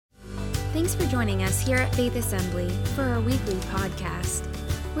Thanks for joining us here at Faith Assembly for our weekly podcast.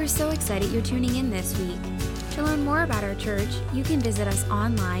 We're so excited you're tuning in this week. To learn more about our church, you can visit us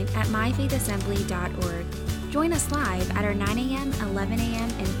online at myfaithassembly.org. Join us live at our 9 a.m., 11 a.m.,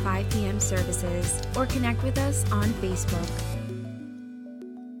 and 5 p.m. services, or connect with us on Facebook.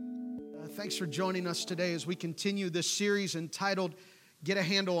 Thanks for joining us today as we continue this series entitled, Get a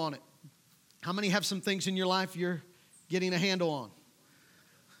Handle on It. How many have some things in your life you're getting a handle on?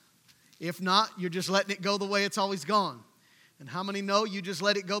 If not, you're just letting it go the way it's always gone. And how many know you just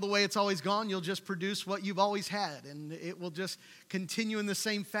let it go the way it's always gone, you'll just produce what you've always had, and it will just continue in the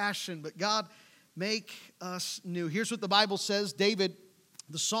same fashion. But God, make us new. Here's what the Bible says. David,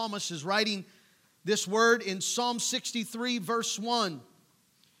 the psalmist, is writing this word in Psalm 63, verse 1.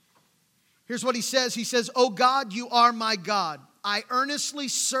 Here's what he says. He says, "O God, you are my God. I earnestly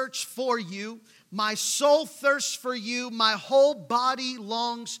search for you. My soul thirsts for you. My whole body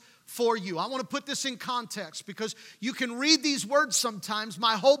longs for you." I want to put this in context because you can read these words sometimes.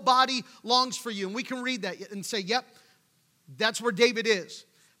 My whole body longs for you. And we can read that and say, yep, that's where David is.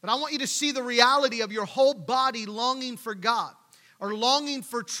 But I want you to see the reality of your whole body longing for God or longing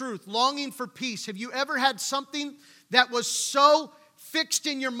for truth, longing for peace. Have you ever had something that was so fixed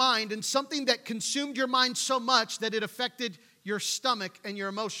in your mind and something that consumed your mind so much that it affected your stomach and your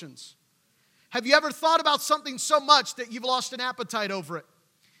emotions? Have you ever thought about something so much that you've lost an appetite over it?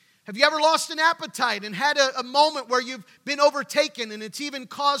 Have you ever lost an appetite and had a moment where you've been overtaken and it's even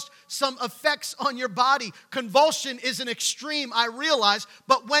caused some effects on your body? Convulsion is an extreme, I realize,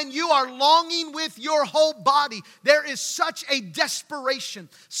 but when you are longing with your whole body, there is such a desperation,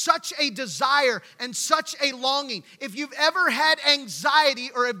 such a desire, and such a longing. If you've ever had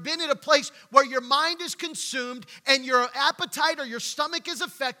anxiety or have been in a place where your mind is consumed and your appetite or your stomach is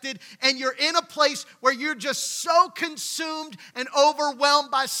affected and you're in a place where you're just so consumed and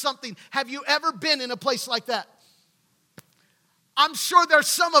overwhelmed by something, have you ever been in a place like that? I'm sure there's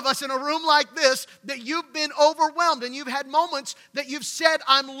some of us in a room like this that you've been overwhelmed and you've had moments that you've said,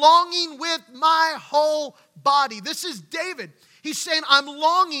 I'm longing with my whole body. This is David. He's saying, I'm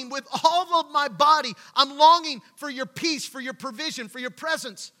longing with all of my body. I'm longing for your peace, for your provision, for your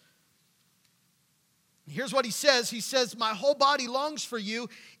presence. Here's what he says. He says, my whole body longs for you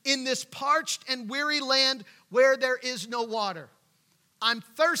in this parched and weary land where there is no water. I'm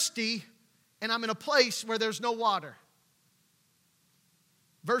thirsty, and I'm in a place where there's no water.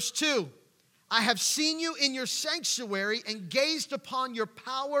 Verse 2, I have seen you in your sanctuary and gazed upon your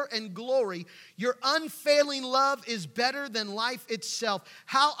power and glory. Your unfailing love is better than life itself.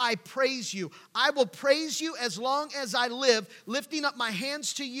 How I praise you. I will praise you as long as I live, lifting up my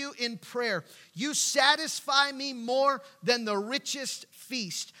hands to you in prayer. You satisfy me more than the richest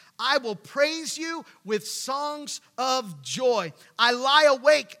feast. I will praise you with songs of joy. I lie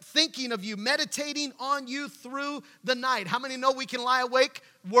awake thinking of you, meditating on you through the night. How many know we can lie awake,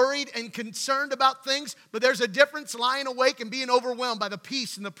 worried and concerned about things? But there's a difference lying awake and being overwhelmed by the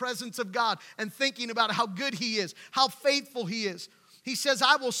peace and the presence of God and thinking about how good He is, how faithful He is. He says,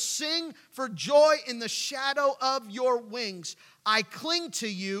 I will sing for joy in the shadow of your wings. I cling to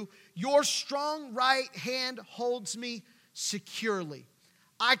you. Your strong right hand holds me securely.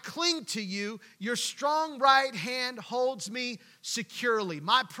 I cling to you. Your strong right hand holds me securely.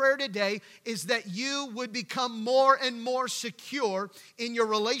 My prayer today is that you would become more and more secure in your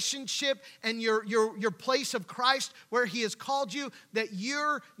relationship and your place of Christ where He has called you, that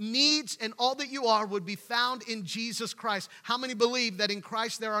your needs and all that you are would be found in Jesus Christ. How many believe that in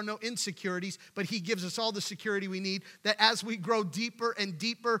Christ there are no insecurities, but He gives us all the security we need, that as we grow deeper and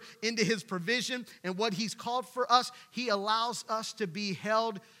deeper into His provision and what He's called for us, He allows us to be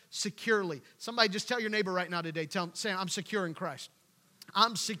held securely. Somebody just tell your neighbor right now today, say, I'm secure in Christ.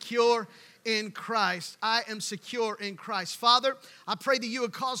 I'm secure in Christ. I am secure in Christ. Father, I pray that you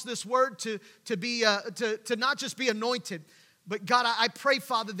would cause this word to not just be anointed, but God, I pray,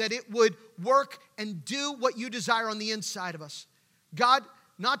 Father, that it would work and do what you desire on the inside of us. God,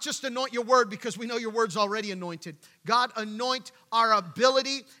 not just anoint your word because we know your word's already anointed. God, anoint our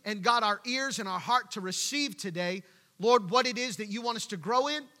ability and God, our ears and our heart to receive today, Lord, what it is that you want us to grow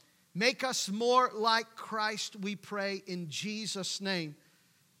in. Make us more like Christ, we pray in Jesus' name.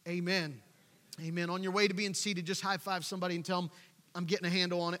 Amen. Amen. On your way to being seated, just high five somebody and tell them, I'm getting a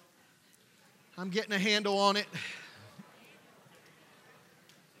handle on it. I'm getting a handle on it.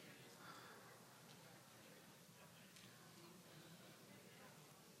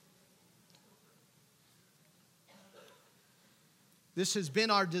 This has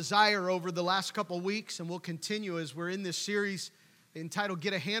been our desire over the last couple of weeks, and we'll continue as we're in this series entitled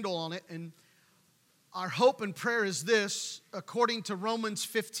Get a Handle on It. And Our hope and prayer is this, according to Romans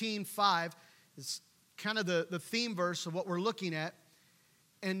 15:5. It's kind of the theme verse of what we're looking at.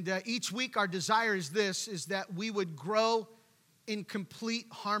 And each week our desire is this, is that we would grow in complete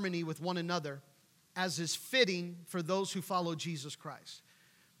harmony with one another, as is fitting for those who follow Jesus Christ.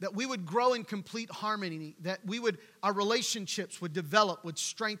 That we would grow in complete harmony, that our relationships would develop, would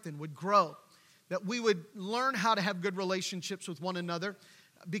strengthen, would grow. That we would learn how to have good relationships with one another,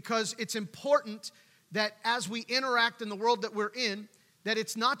 because it's important that as we interact in the world that we're in, that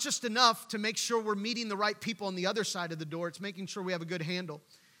it's not just enough to make sure we're meeting the right people on the other side of the door. It's making sure we have a good handle,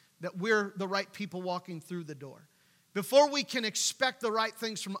 that we're the right people walking through the door. Before we can expect the right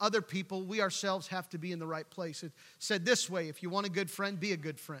things from other people, we ourselves have to be in the right place. It's said this way: if you want a good friend, be a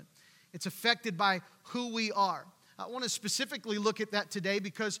good friend. It's affected by who we are. I want to specifically look at that today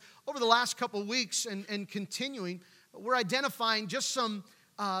because over the last couple of weeks and continuing, we're identifying just some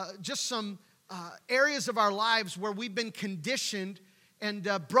areas of our lives where we've been conditioned and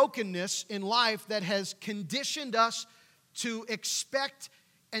brokenness in life that has conditioned us to expect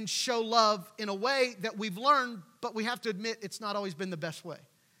and show love in a way that we've learned, but we have to admit it's not always been the best way.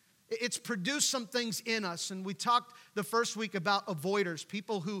 It's produced some things in us, and we talked the first week about avoiders,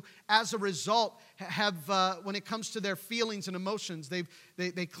 people who, as a result, have, when it comes to their feelings and emotions,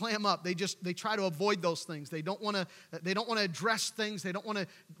 they clam up. They try to avoid those things. They don't want to address things. They don't want to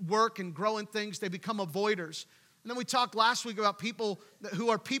work and grow in things. They become avoiders. And then we talked last week about people who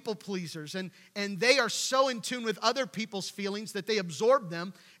are people pleasers, and they are so in tune with other people's feelings that they absorb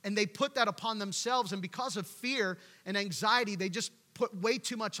them and they put that upon themselves. And because of fear and anxiety, they just put way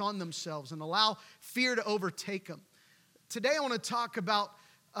too much on themselves and allow fear to overtake them. Today I want to talk about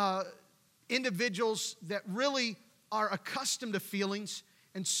individuals that really are accustomed to feelings,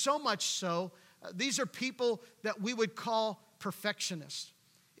 and so much so, these are people that we would call perfectionists.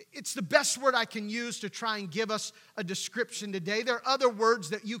 It's the best word I can use to try and give us a description today. There are other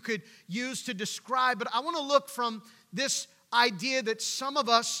words that you could use to describe, but I want to look from this idea that some of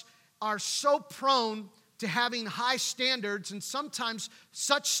us are so prone to having high standards, and sometimes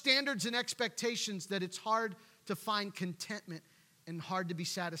such standards and expectations that it's hard to find contentment and hard to be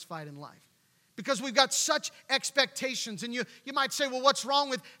satisfied in life. Because we've got such expectations. And you might say, well, what's wrong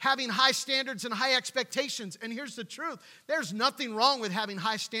with having high standards and high expectations? And here's the truth. There's nothing wrong with having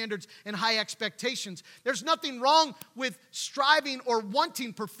high standards and high expectations. There's nothing wrong with striving or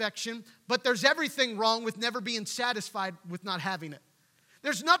wanting perfection, but there's everything wrong with never being satisfied with not having it.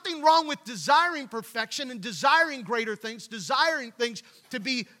 There's nothing wrong with desiring perfection and desiring greater things, desiring things to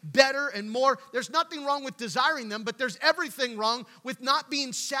be better and more. There's nothing wrong with desiring them, but there's everything wrong with not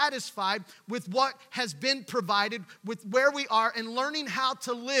being satisfied with what has been provided, with where we are, and learning how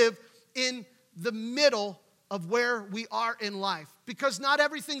to live in the middle of where we are in life. Because not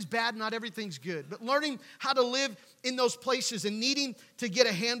everything's bad, not everything's good, but learning how to live in those places and needing to get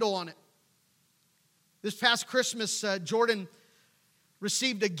a handle on it. This past Christmas, Jordan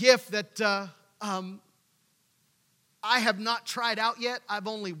received a gift that I have not tried out yet. I've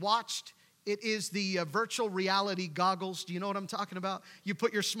only watched. It is the virtual reality goggles. Do you know what I'm talking about? You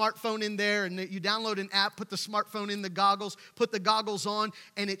put your smartphone in there and you download an app, put the smartphone in the goggles, put the goggles on,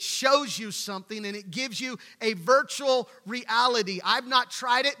 and it shows you something and it gives you a virtual reality. I've not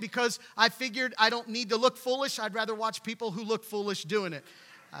tried it because I figured I don't need to look foolish. I'd rather watch people who look foolish doing it.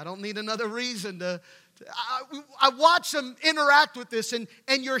 I don't need another reason to. I watch them interact with this, and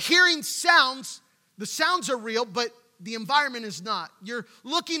you're hearing sounds. The sounds are real, but the environment is not. You're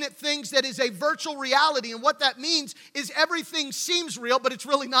looking at things that is a virtual reality, and what that means is everything seems real, but it's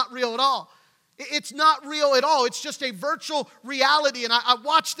really not real at all. It's not real at all. It's just a virtual reality. And I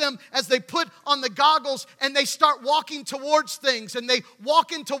watch them as they put on the goggles and they start walking towards things. And they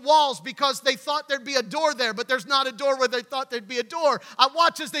walk into walls because they thought there'd be a door there, but there's not a door where they thought there'd be a door. I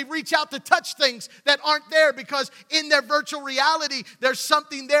watch as they reach out to touch things that aren't there because in their virtual reality, there's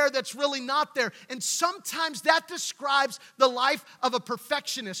something there that's really not there. And sometimes that describes the life of a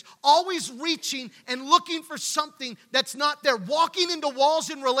perfectionist, always reaching and looking for something that's not there, walking into walls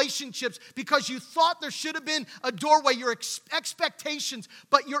in relationships because you thought there should have been a doorway, your expectations,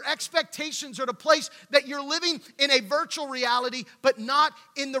 but your expectations are the place that you're living in a virtual reality, but not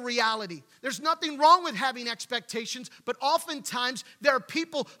in the reality. There's nothing wrong with having expectations, but oftentimes there are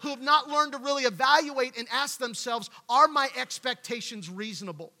people who have not learned to really evaluate and ask themselves, are my expectations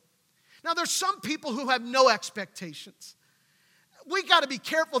reasonable? Now, there's some people who have no expectations. We got to be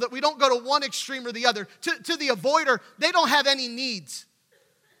careful that we don't go to one extreme or the other. To the avoider, they don't have any needs.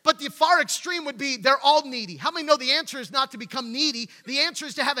 But the far extreme would be they're all needy. How many know the answer is not to become needy? The answer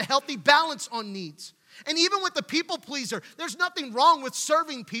is to have a healthy balance on needs. And even with the people pleaser, there's nothing wrong with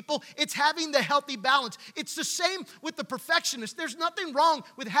serving people. It's having the healthy balance. It's the same with the perfectionist. There's nothing wrong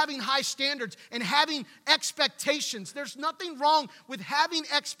with having high standards and having expectations. There's nothing wrong with having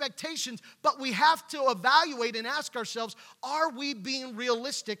expectations, but we have to evaluate and ask ourselves, are we being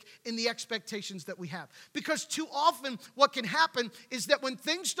realistic in the expectations that we have? Because too often what can happen is that when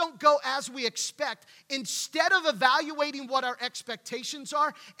things don't go as we expect, instead of evaluating what our expectations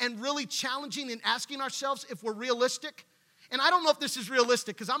are and really challenging and asking ourselves if we're realistic. And I don't know if this is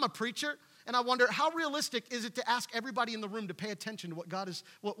realistic because I'm a preacher and I wonder how realistic is it to ask everybody in the room to pay attention to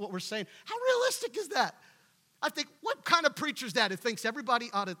what we're saying. How realistic is that? I think, what kind of preacher is that who thinks everybody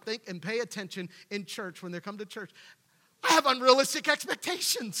ought to think and pay attention in church when they come to church? I have unrealistic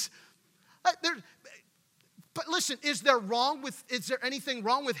expectations. But listen, is there anything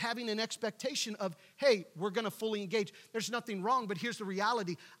wrong with having an expectation of, hey, we're going to fully engage? There's nothing wrong, but here's the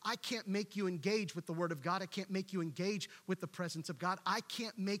reality. I can't make you engage with the Word of God. I can't make you engage with the presence of God. I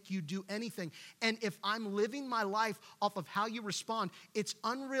can't make you do anything. And if I'm living my life off of how you respond, it's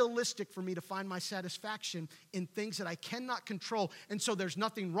unrealistic for me to find my satisfaction in things that I cannot control. And so there's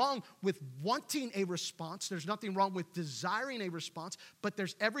nothing wrong with wanting a response. There's nothing wrong with desiring a response, but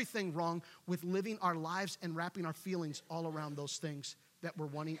there's everything wrong with living our lives and wrapping our feelings all around those things that we're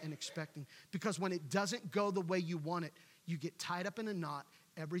wanting and expecting. Because when it doesn't go the way you want it, you get tied up in a knot,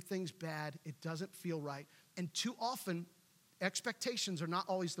 everything's bad, it doesn't feel right. And too often, expectations are not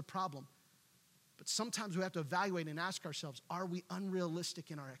always the problem. But sometimes we have to evaluate and ask ourselves, are we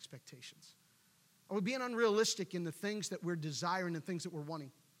unrealistic in our expectations? Are we being unrealistic in the things that we're desiring and things that we're wanting?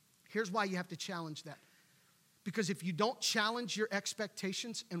 Here's why you have to challenge that. Because if you don't challenge your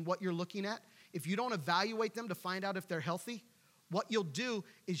expectations and what you're looking at, if you don't evaluate them to find out if they're healthy, what you'll do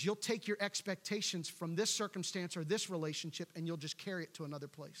is you'll take your expectations from this circumstance or this relationship and you'll just carry it to another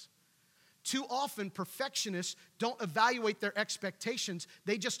place. Too often, perfectionists don't evaluate their expectations.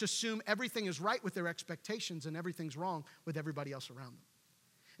 They just assume everything is right with their expectations and everything's wrong with everybody else around them.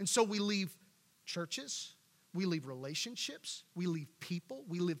 And so we leave churches, we leave relationships, we leave people,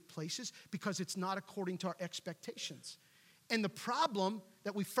 we leave places because it's not according to our expectations. And the problem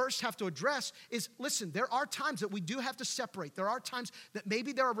that we first have to address is, listen, there are times that we do have to separate. There are times that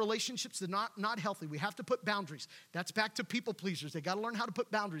maybe there are relationships that are not healthy. We have to put boundaries. That's back to people pleasers. They got to learn how to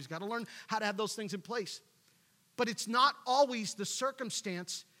put boundaries, got to learn how to have those things in place. But it's not always the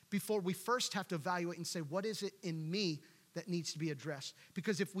circumstance before we first have to evaluate and say, what is it in me that needs to be addressed?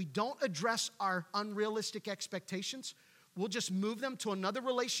 Because if we don't address our unrealistic expectations, we'll just move them to another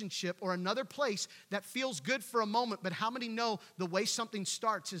relationship or another place that feels good for a moment, but how many know the way something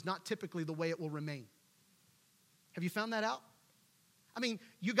starts is not typically the way it will remain? Have you found that out? I mean,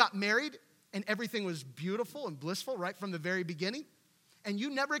 you got married and everything was beautiful and blissful right from the very beginning, and you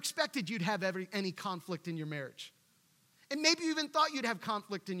never expected you'd have any conflict in your marriage. And maybe you even thought you'd have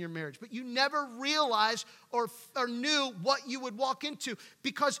conflict in your marriage, but you never realized or knew what you would walk into,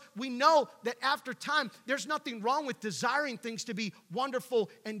 because we know that after time, there's nothing wrong with desiring things to be wonderful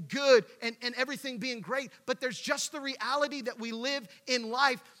and good and everything being great, but there's just the reality that we live in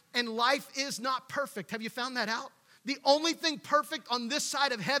life, and life is not perfect. Have you found that out? The only thing perfect on this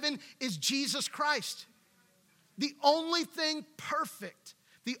side of heaven is Jesus Christ. The only thing perfect.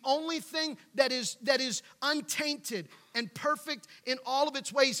 The only thing that is untainted and perfect in all of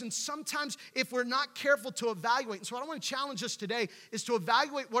its ways. And sometimes if we're not careful to evaluate, and so what I want to challenge us today is to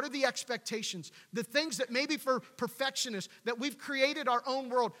evaluate what are the expectations, the things that maybe for perfectionists that we've created our own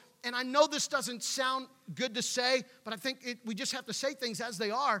world. And I know this doesn't sound good to say, but I think we just have to say things as they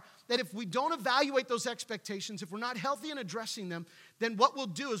are, that if we don't evaluate those expectations, if we're not healthy in addressing them, then what we'll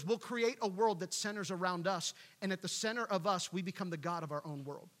do is we'll create a world that centers around us, and at the center of us, we become the God of our own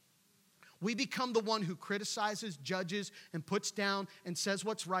world. We become the one who criticizes, judges, and puts down and says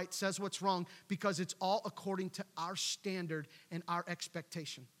what's right, says what's wrong, because it's all according to our standard and our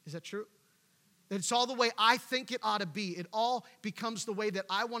expectation. Is that true? That it's all the way I think it ought to be. It all becomes the way that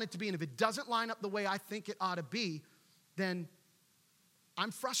I want it to be. And if it doesn't line up the way I think it ought to be, then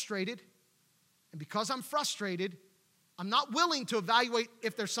I'm frustrated. And because I'm frustrated, I'm not willing to evaluate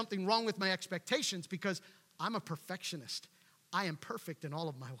if there's something wrong with my expectations, because I'm a perfectionist. I am perfect in all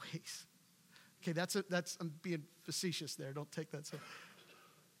of my ways. Okay, I'm being facetious there. Don't take that so.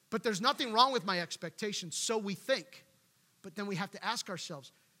 But there's nothing wrong with my expectations, so we think. But then we have to ask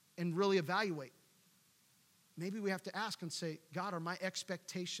ourselves and really evaluate. Maybe we have to ask and say, God, are my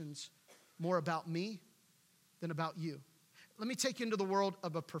expectations more about me than about you? Let me take you into the world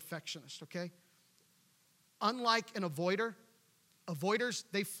of a perfectionist, okay? Unlike an avoider, avoiders,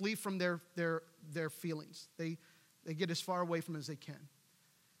 they flee from their feelings. They get as far away from it as they can.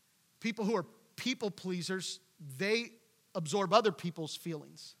 People who are people pleasers, they absorb other people's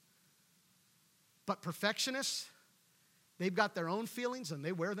feelings. But perfectionists, they've got their own feelings and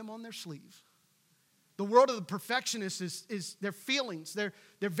they wear them on their sleeve. The world of the perfectionists is their feelings. They're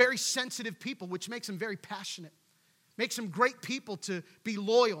very sensitive people, which makes them very passionate. Makes them great people to be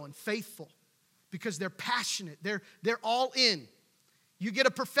loyal and faithful because they're passionate. They're all in. You get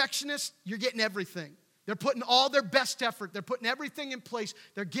a perfectionist, you're getting everything. They're putting all their best effort. They're putting everything in place.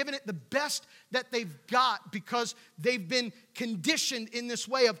 They're giving it the best that they've got because they've been conditioned in this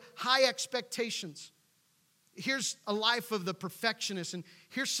way of high expectations. Here's a life of the perfectionist, and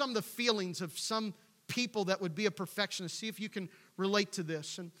here's some of the feelings of some people that would be a perfectionist. See if you can relate to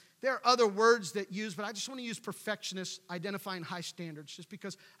this. And there are other words that use, but I just want to use perfectionist, identifying high standards, just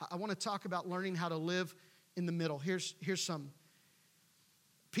because I want to talk about learning how to live in the middle. Here's some.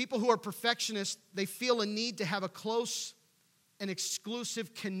 People who are perfectionists, they feel a need to have a close and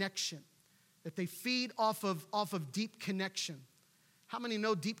exclusive connection, that they feed off of deep connection. How many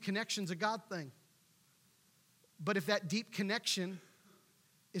know deep connection's a God thing? But if that deep connection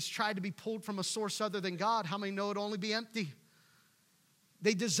is tried to be pulled from a source other than God, how many know it'll only be empty?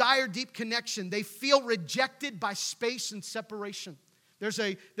 They desire deep connection. They feel rejected by space and separation. There's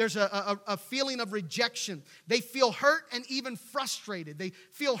a feeling of rejection. They feel hurt and even frustrated. They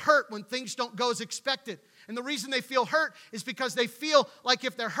feel hurt when things don't go as expected. And the reason they feel hurt is because they feel like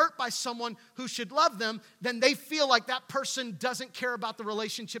if they're hurt by someone who should love them, then they feel like that person doesn't care about the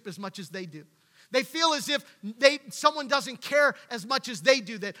relationship as much as they do. They feel as if someone doesn't care as much as they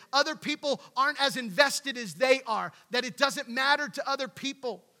do, that other people aren't as invested as they are, that it doesn't matter to other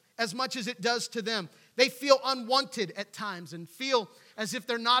people as much as it does to them. They feel unwanted at times and feel as if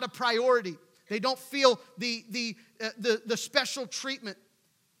they're not a priority. They don't feel the special treatment.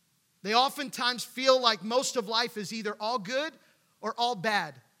 They oftentimes feel like most of life is either all good or all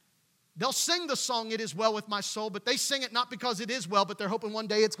bad. They'll sing the song, "It Is Well With My Soul," but they sing it not because it is well, but they're hoping one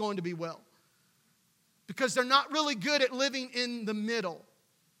day it's going to be well. Because they're not really good at living in the middle.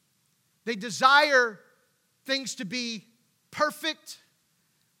 They desire things to be perfect,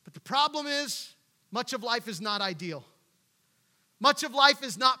 but the problem is much of life is not ideal. Much of life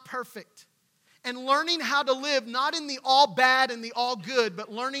is not perfect. And learning how to live not in the all bad and the all good, but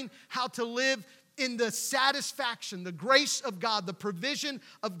learning how to live in the satisfaction, the grace of God, the provision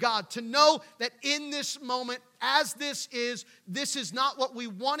of God, to know that in this moment, as this is not what we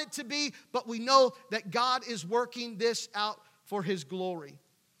want it to be, but we know that God is working this out for His glory.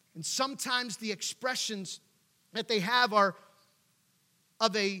 And sometimes the expressions that they have are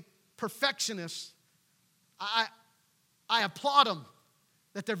of a perfectionist. I applaud them,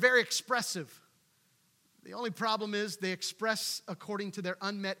 that they're very expressive. The only problem is they express according to their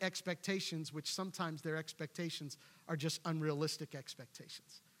unmet expectations, which sometimes their expectations are just unrealistic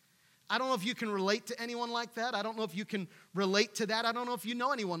expectations. I don't know if you can relate to anyone like that. I don't know if you can relate to that. I don't know if you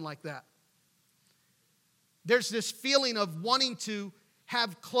know anyone like that. There's this feeling of wanting to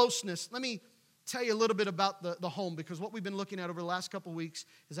have closeness. Let me tell you a little bit about the home, because what we've been looking at over the last couple of weeks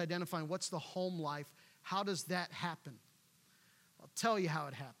is identifying what's the home life. How does that happen? I'll tell you how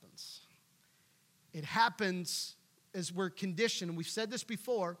it happens. It happens as we're conditioned, and we've said this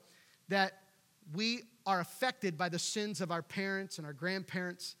before, that we are affected by the sins of our parents and our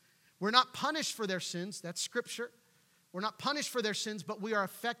grandparents. We're not punished for their sins. That's Scripture. We're not punished for their sins, but we are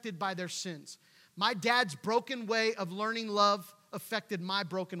affected by their sins. My dad's broken way of learning love affected my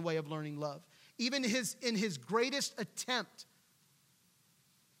broken way of learning love. Even in his greatest attempt.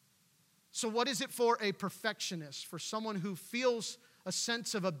 So what is it for a perfectionist? For someone who feels a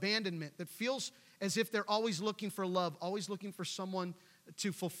sense of abandonment, that feels as if they're always looking for love, always looking for someone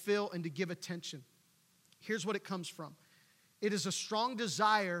to fulfill and to give attention. Here's what it comes from. It is a strong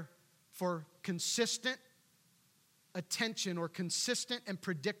desire for consistent attention or consistent and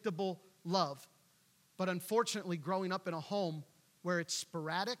predictable love. But unfortunately, growing up in a home where it's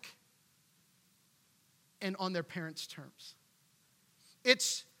sporadic and on their parents' terms.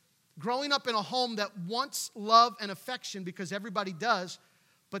 It's growing up in a home that wants love and affection because everybody does,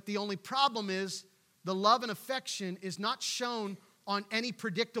 but the only problem is the love and affection is not shown on any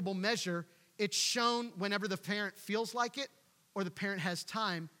predictable measure. It's shown whenever the parent feels like it or the parent has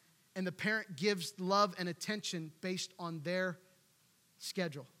time, and the parent gives love and attention based on their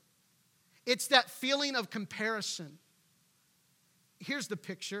schedule. It's that feeling of comparison. Here's the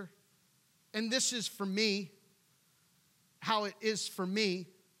picture, and this is for me, how it is for me,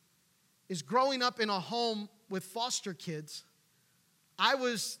 is growing up in a home with foster kids. I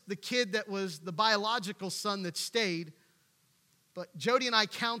was the kid that was the biological son that stayed, but Jody and I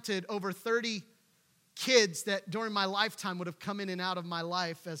counted over 30 kids that during my lifetime would have come in and out of my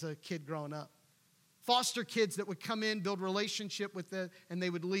life as a kid growing up. foster kids that would come in, build relationship with them, and they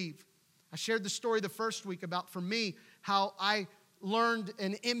would leave. I shared the story the first week about, for me, how I learned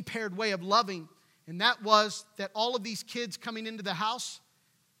an impaired way of loving. And that was that all of these kids coming into the house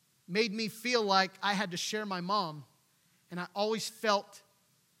made me feel like I had to share my mom. And I always felt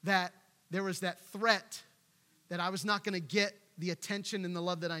that there was that threat that I was not going to get the attention and the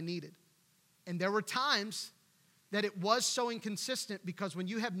love that I needed. And there were times that it was so inconsistent, because when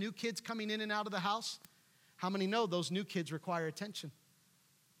you have new kids coming in and out of the house, how many know those new kids require attention?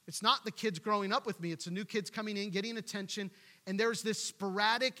 It's not the kids growing up with me. It's the new kids coming in, getting attention. And there's this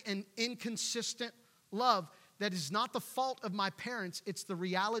sporadic and inconsistent love that is not the fault of my parents. It's the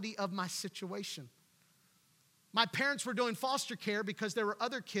reality of my situation. My parents were doing foster care because there were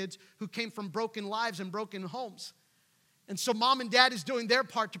other kids who came from broken lives and broken homes. And so mom and dad is doing their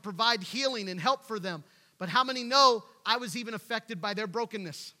part to provide healing and help for them. But how many know I was even affected by their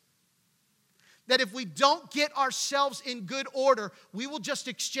brokenness? That if we don't get ourselves in good order, we will just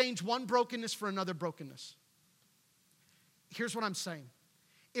exchange one brokenness for another brokenness. Here's what I'm saying.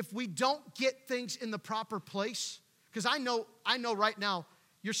 If we don't get things in the proper place, because I know right now,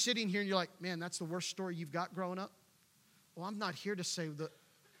 you're sitting here and you're like, man, that's the worst story you've got growing up. Well, I'm not here to say that.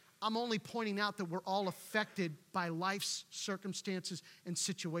 I'm only pointing out that we're all affected by life's circumstances and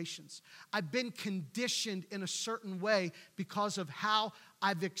situations. I've been conditioned in a certain way because of how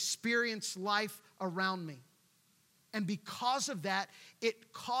I've experienced life around me. And because of that,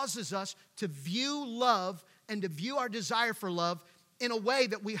 it causes us to view love and to view our desire for love in a way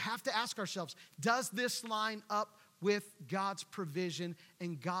that we have to ask ourselves, does this line up with God's provision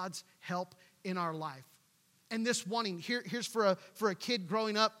and God's help in our life? And this wanting, here's for a kid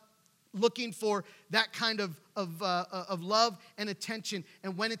growing up, looking for that kind of love and attention.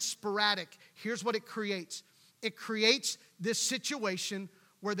 And when it's sporadic, here's what it creates. It creates this situation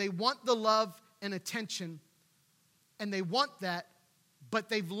where they want the love and attention, and they want that, but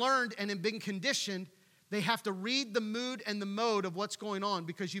they've learned and have been conditioned they have to read the mood and the mode of what's going on,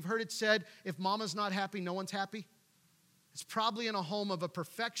 because you've heard it said, if mama's not happy, no one's happy. It's probably in a home of a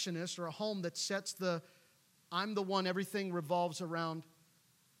perfectionist, or a home that sets I'm the one everything revolves around.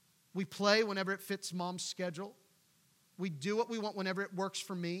 We play whenever it fits mom's schedule. We do what we want whenever it works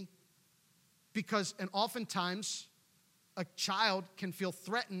for me. And oftentimes, a child can feel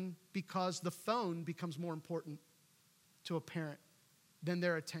threatened because the phone becomes more important to a parent than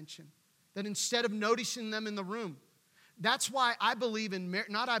their attention. That instead of noticing them in the room, that's why I believe in,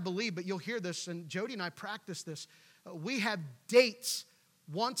 not I believe, but you'll hear this, and Jody and I practice this. We have dates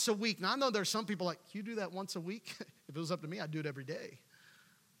once a week. Now, I know there's some people like, you do that once a week? If it was up to me, I'd do it every day.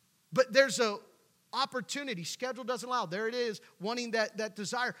 But there's a opportunity. Schedule doesn't allow. There it is, wanting that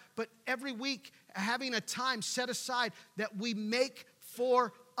desire. But every week, having a time set aside that we make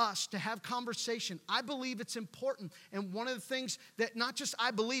for us to have conversation. I believe it's important. And one of the things that not just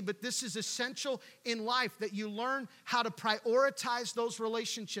I believe, but this is essential in life, that you learn how to prioritize those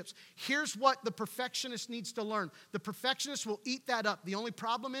relationships. Here's what the perfectionist needs to learn. The perfectionist will eat that up. The only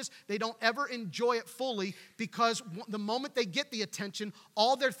problem is they don't ever enjoy it fully, because the moment they get the attention,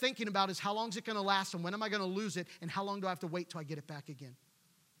 all they're thinking about is how long is it going to last, and when am I going to lose it, and how long do I have to wait till I get it back again?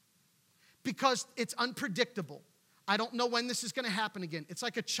 Because it's unpredictable. I don't know when this is going to happen again. It's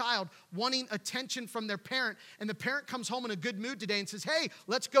like a child wanting attention from their parent, and the parent comes home in a good mood today and says, hey,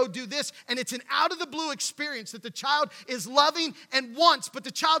 let's go do this. And it's an out-of-the-blue experience that the child is loving and wants, but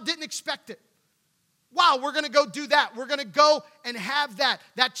the child didn't expect it. Wow, we're going to go do that. We're going to go and have that.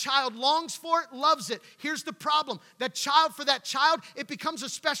 That child longs for it, loves it. Here's the problem. For that child, it becomes a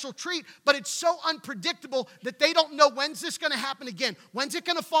special treat, but it's so unpredictable that they don't know, when's this going to happen again? When's it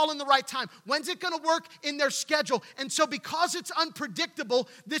going to fall in the right time? When's it going to work in their schedule? And so because it's unpredictable,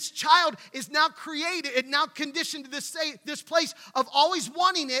 this child is now created and now conditioned to this place of always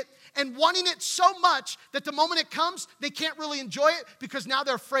wanting it, and wanting it so much that the moment it comes, they can't really enjoy it, because now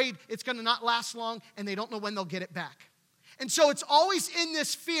they're afraid it's going to not last long, and they don't know when they'll get it back. And so it's always in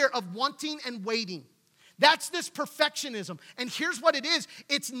this fear of wanting and waiting. That's this perfectionism. And here's what it is.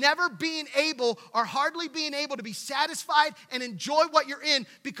 It's never being able, or hardly being able, to be satisfied and enjoy what you're in,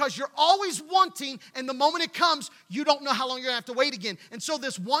 because you're always wanting, and the moment it comes, you don't know how long you're going to have to wait again. And so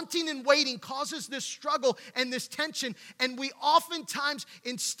this wanting and waiting causes this struggle and this tension. And we oftentimes,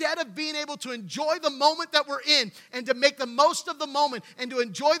 instead of being able to enjoy the moment that we're in and to make the most of the moment and to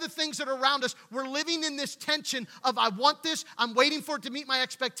enjoy the things that are around us, we're living in this tension of, I want this, I'm waiting for it to meet my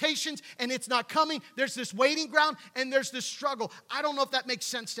expectations, and it's not coming. There's this waiting ground, and there's this struggle. I don't know if that makes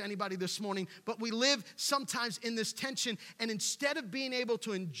sense to anybody this morning, but we live sometimes in this tension, and instead of being able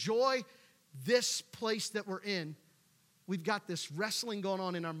to enjoy this place that we're in, we've got this wrestling going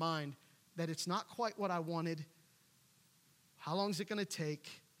on in our mind that it's not quite what I wanted. How long is it going to take?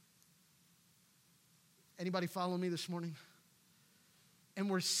 Anybody follow me this morning? And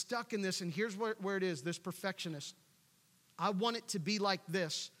we're stuck in this, and here's where it is, this perfectionist. I want it to be like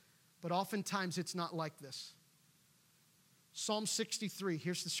this, but oftentimes it's not like this. Psalm 63,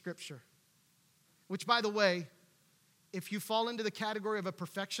 here's the scripture. Which, by the way, if you fall into the category of a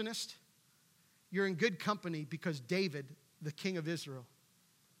perfectionist, you're in good company, because David, the king of Israel,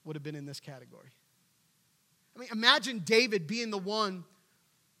 would have been in this category. I mean, imagine David being the one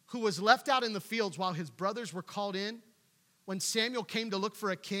who was left out in the fields while his brothers were called in. When Samuel came to look for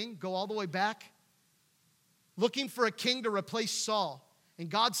a king, go all the way back, looking for a king to replace Saul.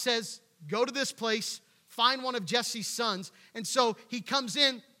 And God says, go to this place, find one of Jesse's sons. And so he comes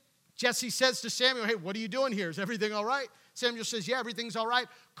in. Jesse says to Samuel, hey, what are you doing here? Is everything all right? Samuel says, yeah, everything's all right.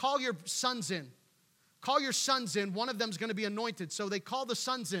 Call your sons in. Call your sons in. One of them's going to be anointed. So they call the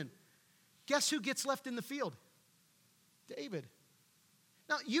sons in. Guess who gets left in the field? David.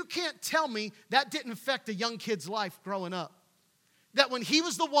 Now, you can't tell me that didn't affect a young kid's life growing up. That when he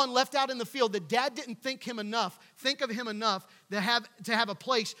was the one left out in the field, that dad didn't think of him enough to have a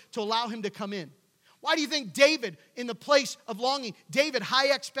place to allow him to come in. Why do you think David, in the place of longing, David, high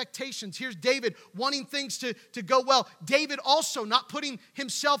expectations. Here's David wanting things to go well. David also, not putting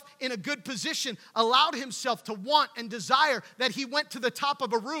himself in a good position, allowed himself to want and desire that he went to the top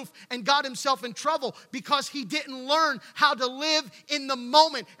of a roof and got himself in trouble because he didn't learn how to live in the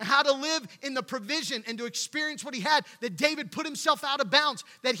moment and how to live in the provision and to experience what he had. That David put himself out of bounds,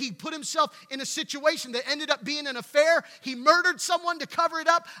 that he put himself in a situation that ended up being an affair. He murdered someone to cover it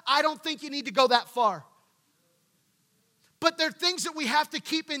up. I don't think you need to go that far. But there are things that we have to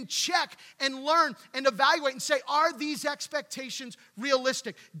keep in check and learn and evaluate and say, are these expectations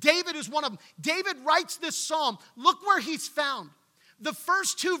realistic? David is one of them. David writes this psalm. Look where he's found. The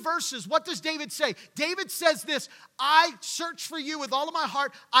first two verses, what does David say? David says this, I search for you with all of my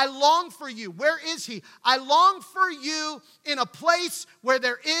heart. I long for you. Where is he? I long for you in a place where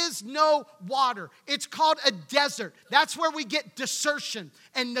there is no water. It's called a desert. That's where we get desertion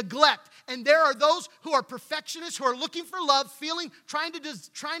and neglect. And there are those who are perfectionists, who are looking for love, trying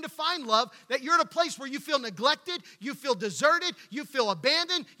to find love, that you're in a place where you feel neglected, you feel deserted, you feel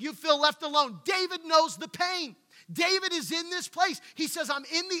abandoned, you feel left alone. David knows the pain. David is in this place. He says, I'm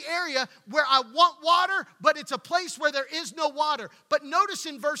in the area where I want water, but it's a place where there is no water. But notice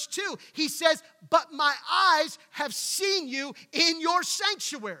in verse 2, he says, but my eyes have seen you in your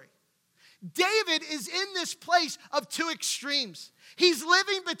sanctuary. David is in this place of two extremes. He's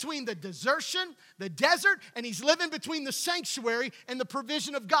living between the desertion, the desert, and he's living between the sanctuary and the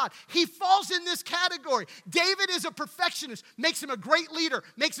provision of God. He falls in this category. David is a perfectionist, makes him a great leader,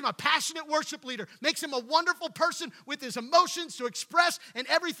 makes him a passionate worship leader, makes him a wonderful person with his emotions to express and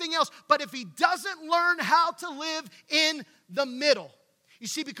everything else. But if he doesn't learn how to live in the middle, you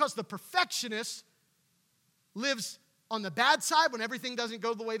see, because the perfectionist lives on the bad side when everything doesn't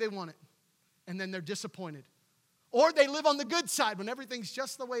go the way they want it, and then they're disappointed. Or they live on the good side when everything's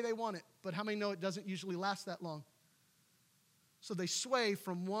just the way they want it. But how many know it doesn't usually last that long? So they sway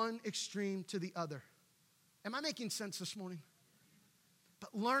from one extreme to the other. Am I making sense this morning?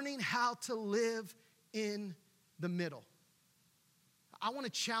 But learning how to live in the middle. I want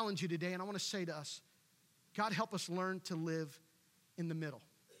to challenge you today, and I want to say to us, God, help us learn to live in the middle.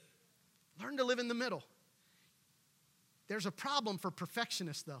 Learn to live in the middle. There's a problem for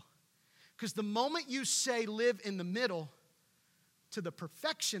perfectionists, though. Because the moment you say live in the middle to the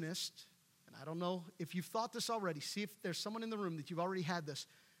perfectionist, and I don't know if you've thought this already, see if there's someone in the room that you've already had this.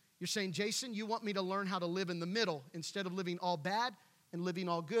 You're saying, Jason, you want me to learn how to live in the middle instead of living all bad and living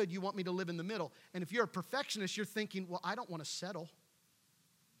all good. You want me to live in the middle. And if you're a perfectionist, you're thinking, well, I don't want to settle.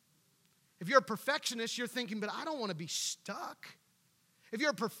 If you're a perfectionist, you're thinking, but I don't want to be stuck. If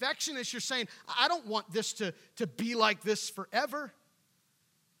you're a perfectionist, you're saying, I don't want this to be like this forever.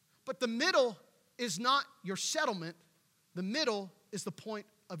 But the middle is not your settlement. The middle is the point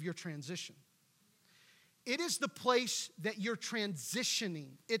of your transition. It is the place that you're transitioning.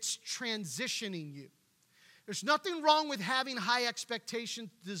 It's transitioning you. There's nothing wrong with having high expectations,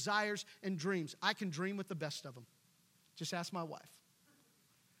 desires, and dreams. I can dream with the best of them. Just ask my wife.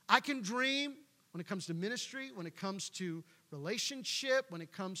 I can dream when it comes to ministry, when it comes to relationship, when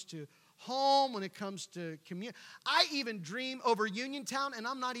it comes to home, when it comes to community. I even dream over Uniontown, and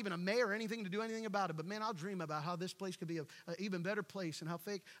I'm not even a mayor or anything to do anything about it, but man, I'll dream about how this place could be an even better place and how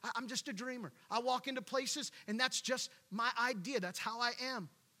fake. I'm just a dreamer. I walk into places, and that's just my idea. That's how I am.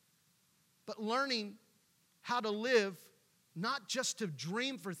 But learning how to live, not just to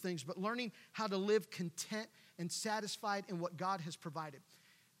dream for things, but learning how to live content and satisfied in what God has provided.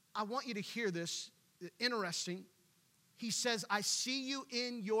 I want you to hear this. Interesting. He says, I see you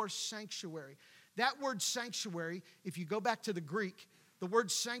in your sanctuary. That word sanctuary, if you go back to the Greek, the word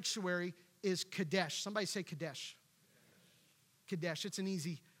sanctuary is kadesh. Somebody say kadesh. Kadesh. It's an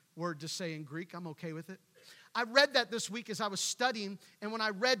easy word to say in Greek. I'm okay with it. I read that this week as I was studying, and when I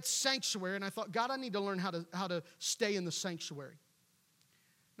read sanctuary, and I thought, God, I need to learn how to stay in the sanctuary.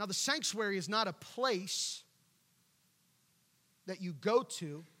 Now, the sanctuary is not a place that you go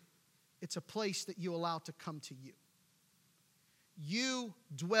to. It's a place that you allow to come to you. You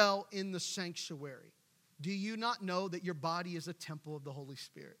dwell in the sanctuary. Do you not know that your body is a temple of the Holy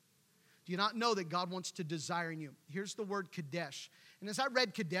Spirit? Do you not know that God wants to desire in you? Here's the word kadesh. And as I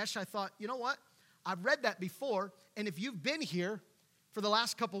read kadesh, I thought, you know what? I've read that before, and if you've been here for the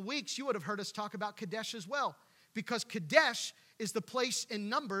last couple weeks, you would have heard us talk about kadesh as well. Because kadesh is the place in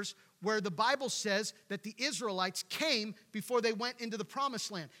Numbers where the Bible says that the Israelites came before they went into the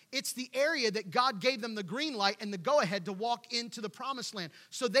promised land. It's the area that God gave them the green light and the go-ahead to walk into the promised land.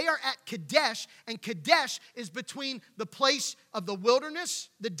 So they are at Kadesh, and Kadesh is between the place of the wilderness,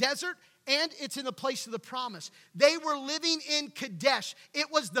 the desert, and it's in the place of the promise. They were living in Kadesh.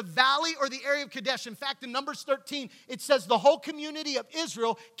 It was the valley or the area of Kadesh. In fact, in Numbers 13, it says the whole community of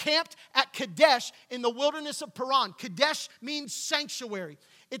Israel camped at Kadesh in the wilderness of Paran. Kadesh means sanctuary.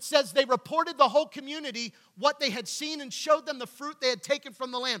 It says they reported the whole community what they had seen and showed them the fruit they had taken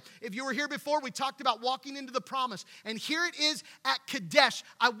from the land. If you were here before, we talked about walking into the promise. And here it is at Kadesh.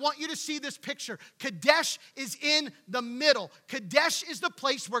 I want you to see this picture. Kadesh is in the middle. Kadesh is the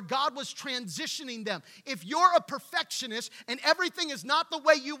place where God was transitioning them. If you're a perfectionist and everything is not the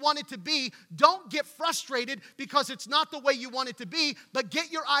way you want it to be, don't get frustrated because it's not the way you want it to be, but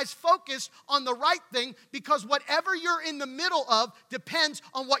get your eyes focused on the right thing, because whatever you're in the middle of depends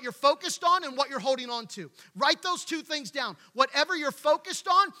on what you're focused on and what you're holding on to. Write those two things down. Whatever you're focused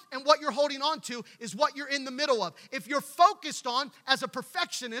on and what you're holding on to is what you're in the middle of. If you're focused on, as a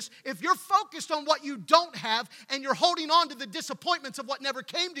perfectionist, if you're focused on what you don't have and you're holding on to the disappointments of what never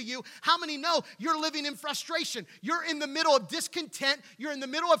came to you, how many know you're living in frustration? You're in the middle of discontent. You're in the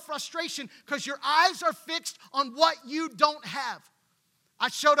middle of frustration because your eyes are fixed on what you don't have. I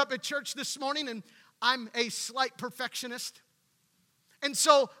showed up at church this morning, and I'm a slight perfectionist. And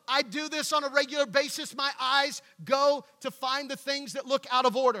so I do this on a regular basis. My eyes go to find the things that look out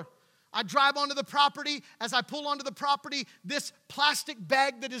of order. I drive onto the property. As I pull onto the property, this plastic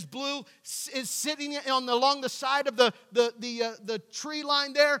bag that is blue is sitting along the side of the tree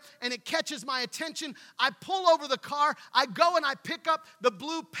line there, and it catches my attention. I pull over the car. I go and I pick up the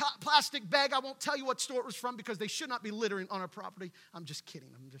blue plastic bag. I won't tell you what store it was from because they should not be littering on our property. I'm just kidding.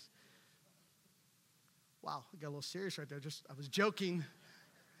 Wow, I got a little serious right there. I was joking.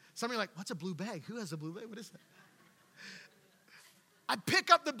 Some of you are like, what's a blue bag? Who has a blue bag? What is that? I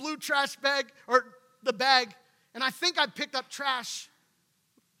pick up the blue trash bag, or the bag, and I think I picked up trash.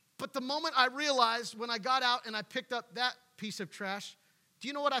 But the moment I realized when I got out and I picked up that piece of trash, do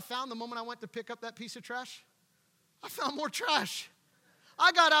you know what I found the moment I went to pick up that piece of trash? I found more trash.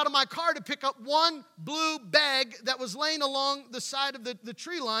 I got out of my car to pick up one blue bag that was laying along the side of the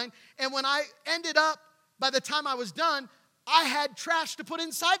tree line, and when I ended up, by the time I was done, I had trash to put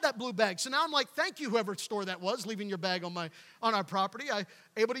inside that blue bag. So now I'm like, thank you, whoever store that was, leaving your bag on our property. I'm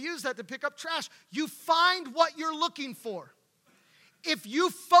able to use that to pick up trash. You find what you're looking for. If you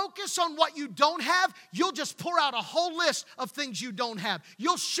focus on what you don't have, you'll just pour out a whole list of things you don't have.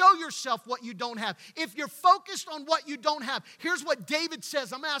 You'll show yourself what you don't have. If you're focused on what you don't have, here's what David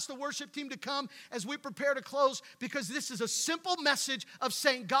says. I'm going to ask the worship team to come as we prepare to close, because this is a simple message of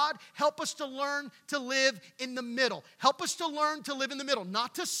saying, God, help us to learn to live in the middle. Help us to learn to live in the middle,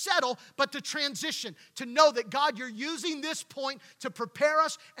 not to settle, but to transition, to know that, God, you're using this point to prepare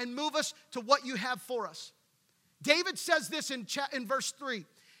us and move us to what you have for us. David says this in verse 3.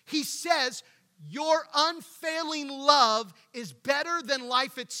 He says, your unfailing love is better than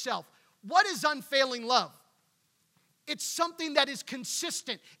life itself. What is unfailing love? It's something that is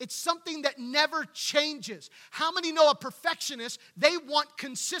consistent. It's something that never changes. How many know a perfectionist? They want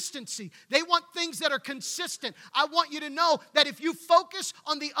consistency. They want things that are consistent. I want you to know that if you focus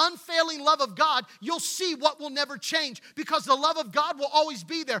on the unfailing love of God, you'll see what will never change, because the love of God will always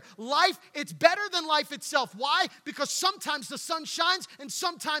be there. Life, it's better than life itself. Why? Because sometimes the sun shines and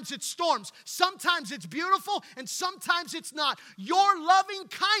sometimes it storms. Sometimes it's beautiful and sometimes it's not. Your loving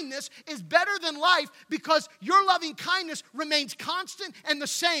kindness is better than life, because your loving kindness remains constant and the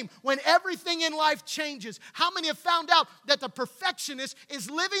same when everything in life changes. How many have found out that the perfectionist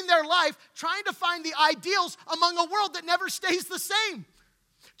is living their life trying to find the ideals among a world that never stays the same?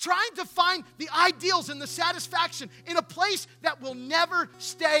 trying to find the ideals and the satisfaction in a place that will never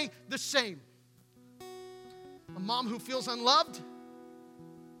stay the same. A mom who feels unloved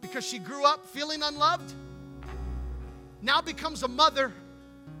because she grew up feeling unloved now becomes a mother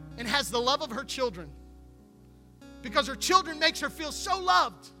and has the love of her children because her children makes her feel so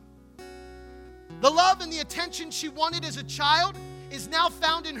loved. The love and the attention she wanted as a child is now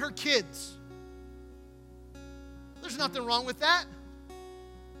found in her kids. There's nothing wrong with that.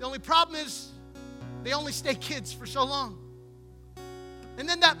 The only problem is they only stay kids for so long. And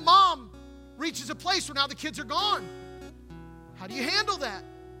then that mom reaches a place where now the kids are gone. How do you handle that?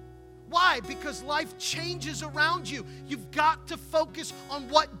 Why? Because life changes around you. You've got to focus on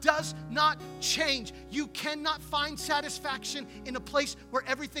what does not change. You cannot find satisfaction in a place where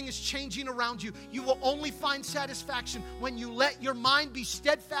everything is changing around you. You will only find satisfaction when you let your mind be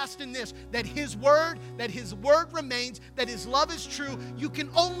steadfast in this, that His Word remains, that His love is true. You can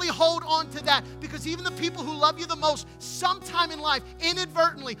only hold on to that because even the people who love you the most, sometime in life,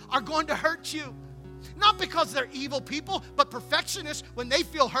 inadvertently, are going to hurt you. Not because they're evil people, but perfectionists, when they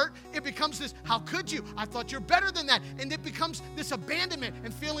feel hurt, it becomes this, how could you? I thought you're better than that. And it becomes this abandonment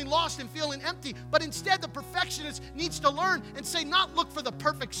and feeling lost and feeling empty. But instead, the perfectionist needs to learn and say, not look for the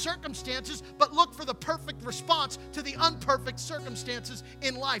perfect circumstances, but look for the perfect response to the unperfect circumstances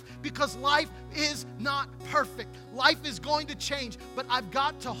in life. Because life is not perfect. Life is going to change, but I've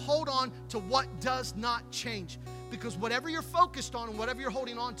got to hold on to what does not change. Because whatever you're focused on and whatever you're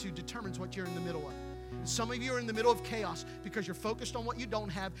holding on to determines what you're in the middle of. Some of you are in the middle of chaos because you're focused on what you don't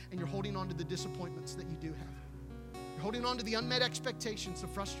have and you're holding on to the disappointments that you do have. You're holding on to the unmet expectations, the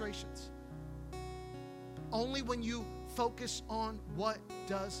frustrations. But only when you focus on what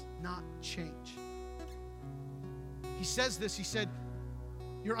does not change. He says this, he said,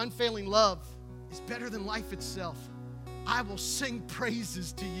 your unfailing love is better than life itself. I will sing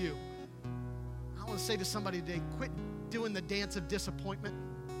praises to you. I want to say to somebody today, quit doing the dance of disappointment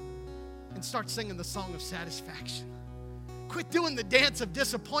and start singing the song of satisfaction. Quit doing the dance of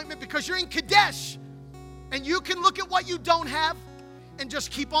disappointment because you're in Kadesh and you can look at what you don't have and just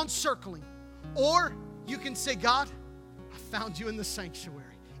keep on circling. Or you can say, God, I found you in the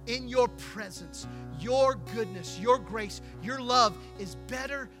sanctuary, in your presence. Your goodness, your grace, your love is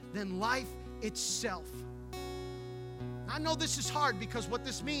better than life itself. I know this is hard because what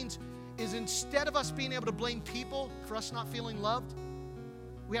this means is instead of us being able to blame people for us not feeling loved,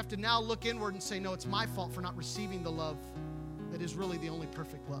 we have to now look inward and say, no, it's my fault for not receiving the love that is really the only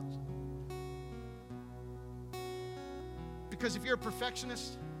perfect love. Because if you're a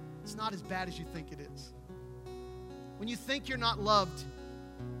perfectionist, it's not as bad as you think it is. When you think you're not loved,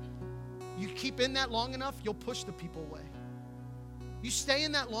 you keep in that long enough, you'll push the people away. You stay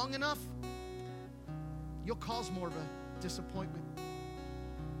in that long enough, you'll cause more of a disappointment.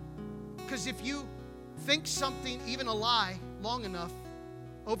 Because if you think something, even a lie, long enough,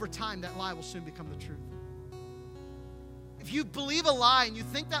 over time, that lie will soon become the truth. If you believe a lie and you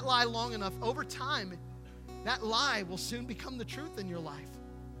think that lie long enough, over time, that lie will soon become the truth in your life.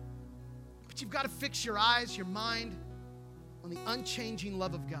 But you've got to fix your eyes, your mind on the unchanging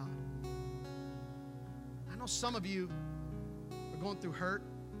love of God. I know some of you are going through hurt.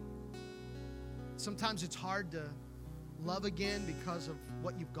 Sometimes it's hard to love again because of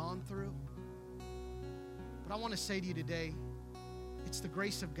what you've gone through. But I want to say to you today, it's the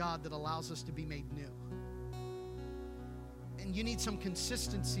grace of God that allows us to be made new. And you need some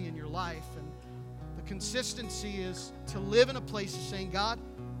consistency in your life. And the consistency is to live in a place of saying, God,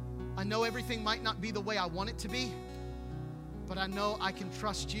 I know everything might not be the way I want it to be, but I know I can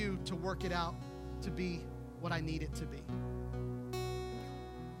trust you to work it out to be what I need it to be.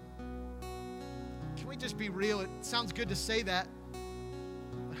 Can we just be real? It sounds good to say that.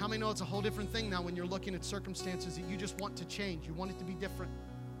 But how many know it's a whole different thing now when you're looking at circumstances that you just want to change? You want it to be different.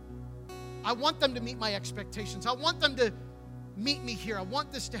 I want them to meet my expectations. I want them to meet me here. I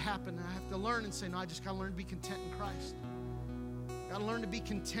want this to happen. And I have to learn and say, no, I just got to learn to be content in Christ. Got to learn to be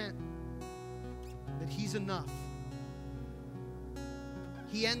content that He's enough.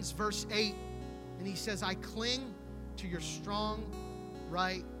 He ends verse 8 and he says, I cling to your strong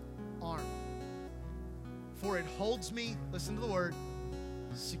right arm, for it holds me, listen to the word,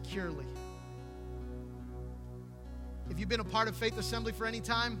 securely. If you've been a part of Faith Assembly for any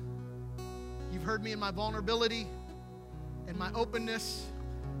time, you've heard me in my vulnerability and my openness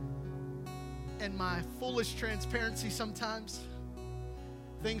and my foolish transparency sometimes.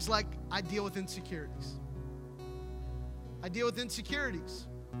 Things like I deal with insecurities. I deal with insecurities.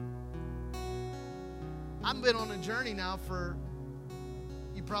 I've been on a journey now for,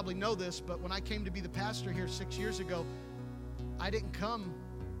 you probably know this, but when I came to be the pastor here 6 years ago, I didn't come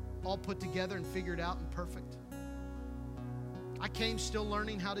all put together and figured out and perfect. I came still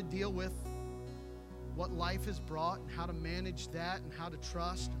learning how to deal with what life has brought and how to manage that and how to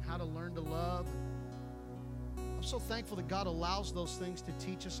trust and how to learn to love. I'm so thankful that God allows those things to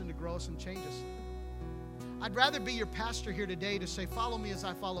teach us and to grow us and change us. I'd rather be your pastor here today to say, follow me as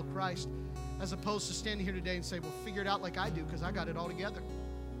I follow Christ, as opposed to standing here today and say, well, figure it out like I do because I got it all together.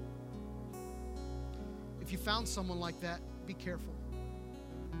 If you found someone like that, be careful.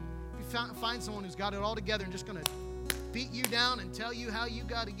 If you find someone who's got it all together and just going to beat you down and tell you how you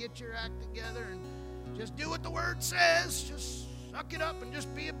got to get your act together and just do what the Word says, just suck it up and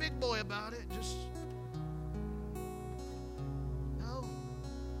just be a big boy about it. No.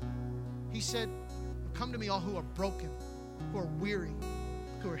 He said, come to me all who are broken, who are weary,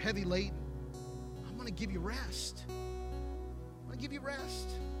 who are heavy laden. I'm going to give you rest. I'm going to give you rest.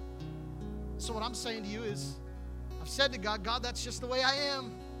 So what I'm saying to you is, I've said to God, God, that's just the way I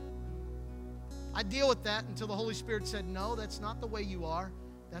am. I deal with that until the Holy Spirit said, no, that's not the way you are.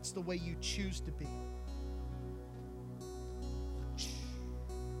 That's the way you choose to be.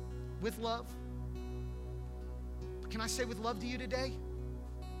 With love. But can I say with love to you today?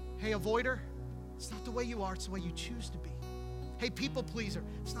 Hey, avoider, it's not the way you are, it's the way you choose to be. Hey, people pleaser,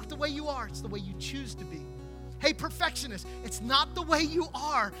 it's not the way you are, it's the way you choose to be. Hey, perfectionist, it's not the way you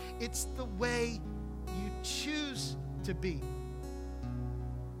are, it's the way you choose to be.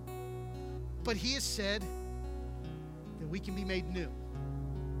 But He has said that we can be made new.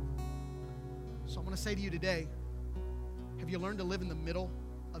 So I'm going to say to you today, have you learned to live in the middle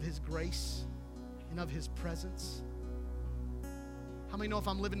of His grace and of His presence? How many know if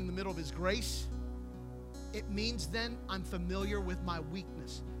I'm living in the middle of His grace, it means then I'm familiar with my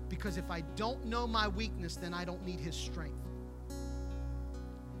weakness. Because if I don't know my weakness, then I don't need His strength.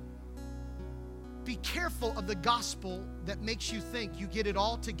 Be careful of the gospel that makes you think you get it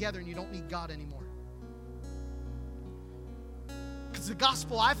all together and you don't need God anymore. Because the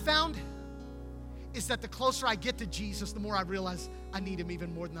gospel I found is that the closer I get to Jesus, the more I realize I need Him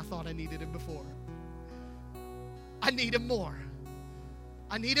even more than I thought I needed Him before. I need Him more.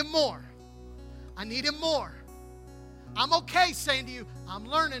 I need Him more. I need Him more. I'm okay saying to you, I'm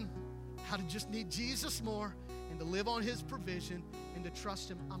learning how to just need Jesus more and to live on His provision and to trust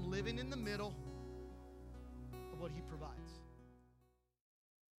Him. I'm living in the middle of what He provides.